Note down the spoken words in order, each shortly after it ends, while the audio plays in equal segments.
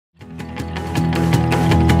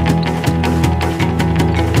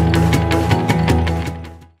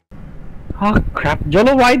Oh crap,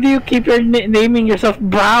 Jolo, why do you keep your naming yourself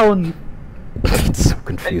Brown? It's so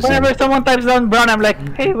confusing. Whenever someone types down Brown, I'm like,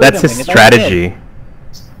 hey, wait That's a his minute, strategy.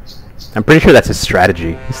 I'm pretty sure that's his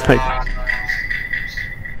strategy. He's like...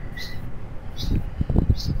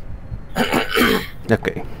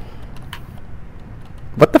 Okay.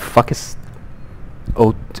 What the fuck is...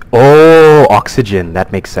 Oh, oxygen.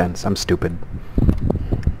 That makes sense. I'm stupid.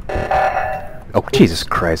 Oh, Jesus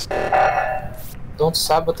Christ. Don't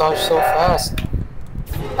sabotage so fast.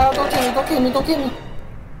 Ah, don't kill me, don't kill me, don't kill me.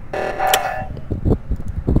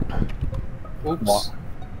 Oops.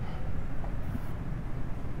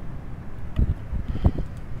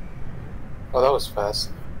 Oh, that was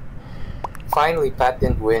fast. Finally, Pat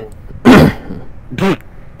didn't win.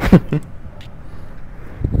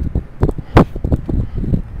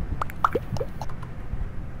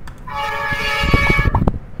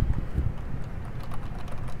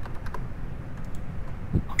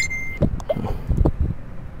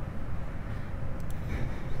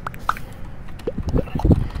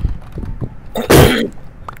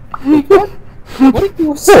 What are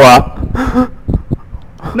you saying? What?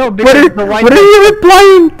 No, because the white what are you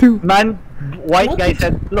replying to? man, white guy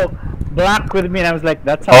said, look, black with me, and I was like,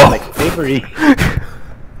 that sounds like slavery.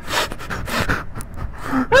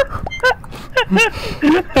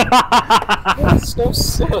 That's so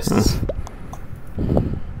sus.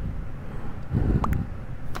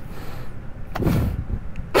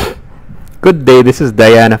 Good day, this is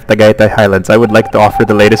Diane of Tagaytay Highlands. I would like to offer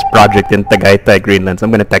the latest project in Tagaytay, Greenlands. I'm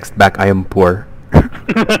gonna text back, I am poor.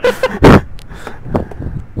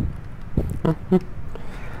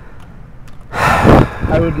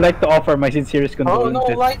 I would like to offer my sincerest condolences. Oh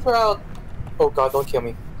no, lights are out! Oh god, don't kill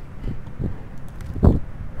me.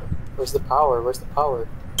 Where's the power? Where's the power?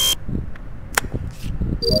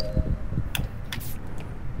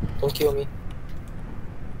 Don't kill me.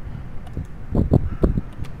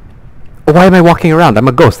 Why am I walking around? I'm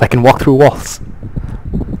a ghost. I can walk through walls.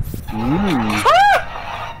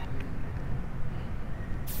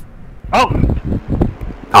 Oh!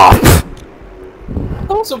 Oh. That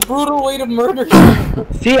was a brutal way to murder you.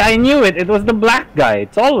 See, I knew it. It was the black guy.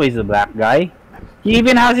 It's always the black guy. He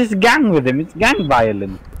even has his gang with him. It's gang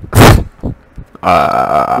violence.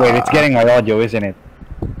 Wait, it's getting our audio, isn't it?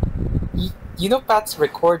 You know Pat's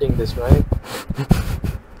recording this, right?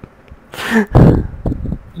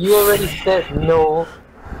 You already said no.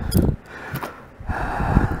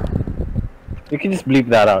 You can just bleep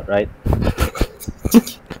that out, right?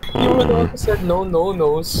 You were the one who said no, no,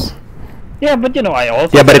 no's. Yeah, but you know, I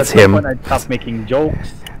also Yeah, but said it's at some him. point I'd stop making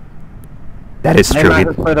jokes. That is I true.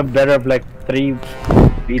 lasted for the better of like three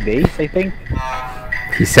days, I think.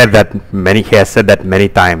 He said that many. He has said that many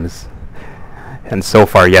times. And so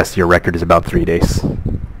far, yes, your record is about 3 days.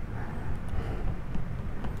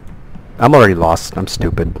 I'm already lost. I'm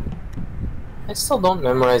stupid. I still don't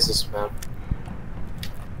memorize this map.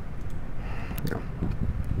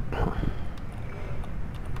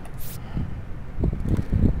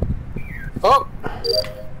 Oh!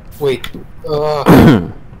 Wait.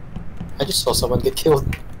 I just saw someone get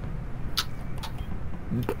killed.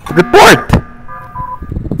 Report!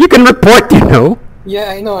 You can report, you know. Yeah,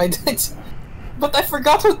 I know, I did. But I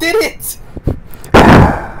forgot who did it!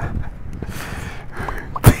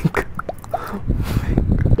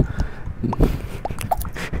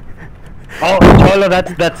 Oh, Cholo,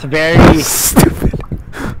 that's very stupid.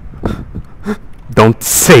 Don't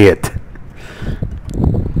say it.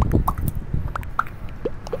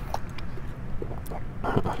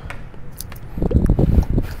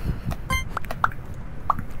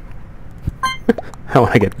 I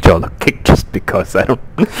want to get Jolo kicked just because I don't...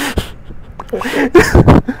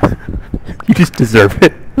 You just deserve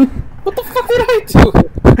it. What the fuck did I do?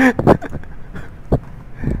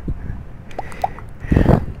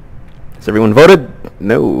 Has everyone voted?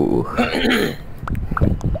 No.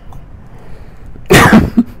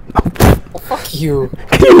 Oh, fuck you.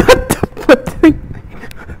 Can you not put thing?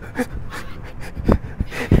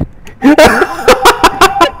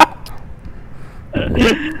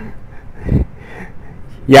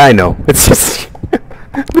 Yeah, I know. It's just...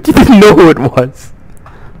 But you didn't know who it was.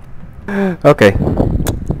 Okay.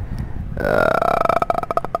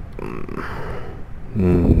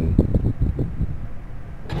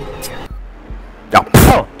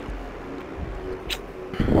 Oh.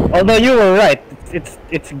 Although you were right, it's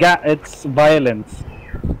violence.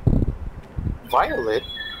 Violet?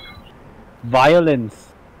 Violence.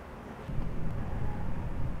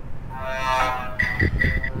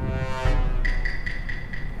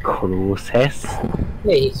 Cruces.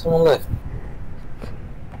 Hey, someone left.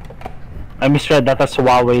 I misread that as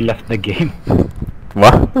Huawei left the game.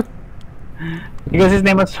 What? Because his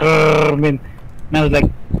name was Herman. And I was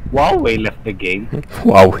like, Huawei left the game.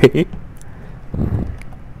 Huawei.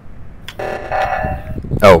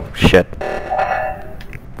 Oh shit.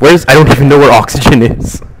 Where's? I don't even know where oxygen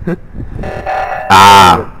is.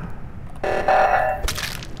 Ah.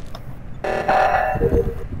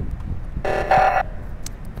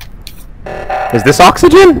 Is this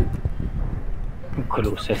oxygen?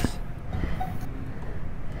 Closest.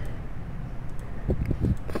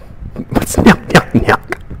 What's nyuk nyuk nyuk?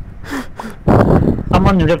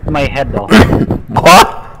 Someone ripped my head off. What?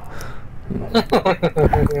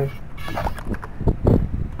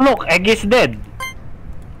 Look, Egg is dead.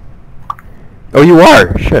 Oh, you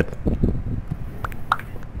are. Shit.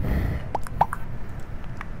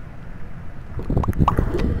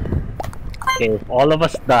 Okay, if all of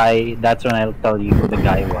us die, that's when I'll tell you who the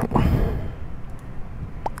guy was.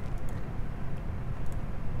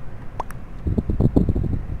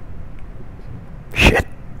 Shit.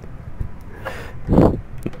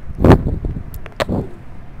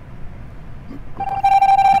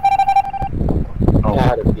 Oh. I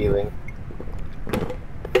had a feeling.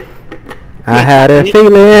 I had a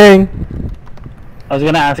feeling. I was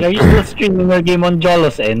gonna ask, are you still streaming your game on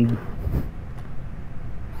Jolo's end?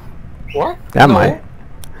 What? Am No. I?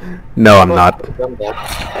 No, I'm not. Done that.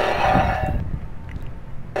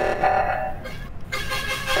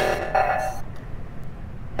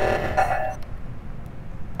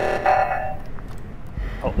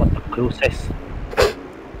 Oh, what the closest?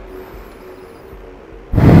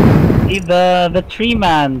 See, the tree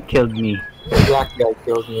man killed me. The black guy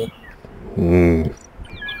killed me. Hmm.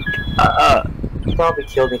 He probably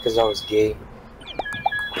killed me because I was gay.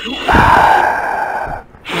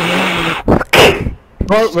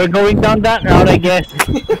 Well, we're going down that route, I guess.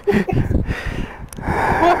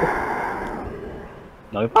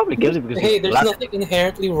 No, he probably killed him because Hey, he's there's black. nothing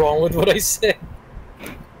inherently wrong with what I said.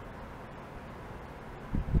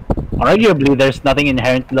 Arguably, there's nothing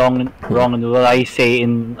inherently wrong in what I say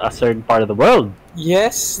in a certain part of the world.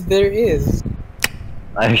 Yes, there is.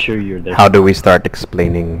 I assure you there's. How do we start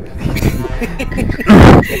explaining?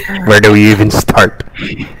 Where do we even start?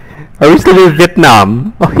 Are we still in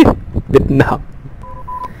Vietnam? Vietnam.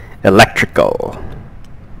 Electrical.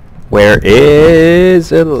 Where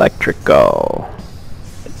is electrical?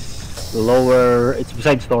 It's lower. It's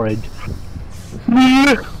beside storage.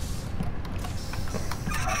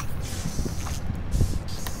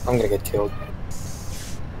 I'm gonna get killed.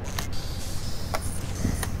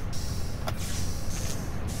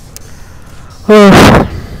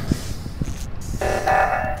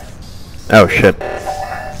 Oh shit.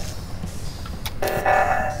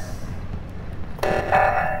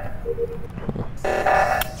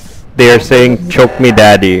 They are saying choke me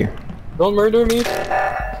daddy. Don't murder me.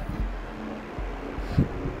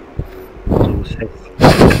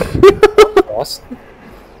 Yes.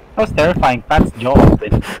 That was terrifying. Pat's jaw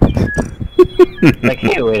open. Like,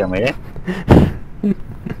 hey, wait a minute.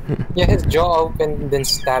 Yeah, his jaw opened and then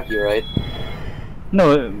stabbed you, right?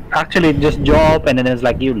 No, actually, just jaw open and it's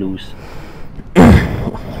like you lose.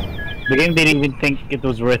 The game didn't even think it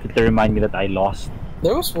was worth it to remind me that I lost.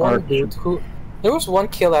 There was one dude who... There was one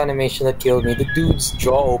kill animation that killed me. The dude's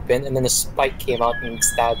jaw opened and then a spike came out and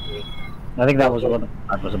stabbed me. I think that was what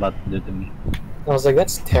that was about to do to me. I was like,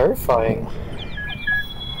 that's terrifying.